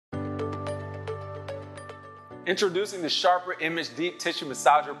Introducing the Sharper Image Deep Tissue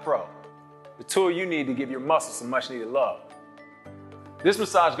Massager Pro, the tool you need to give your muscles some much needed love. This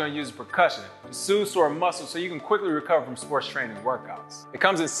massage is going to use percussion to soothe sore muscles so you can quickly recover from sports training workouts. It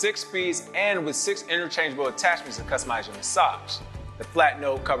comes in 6 speeds and with 6 interchangeable attachments to customize your massage. The flat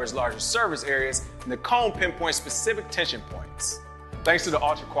node covers larger surface areas and the cone pinpoints specific tension points. Thanks to the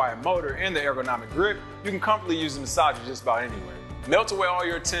ultra-quiet motor and the ergonomic grip, you can comfortably use the massager just about anywhere. Melt away all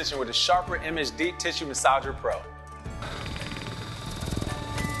your tension with the Sharper Image Deep Tissue Massager Pro.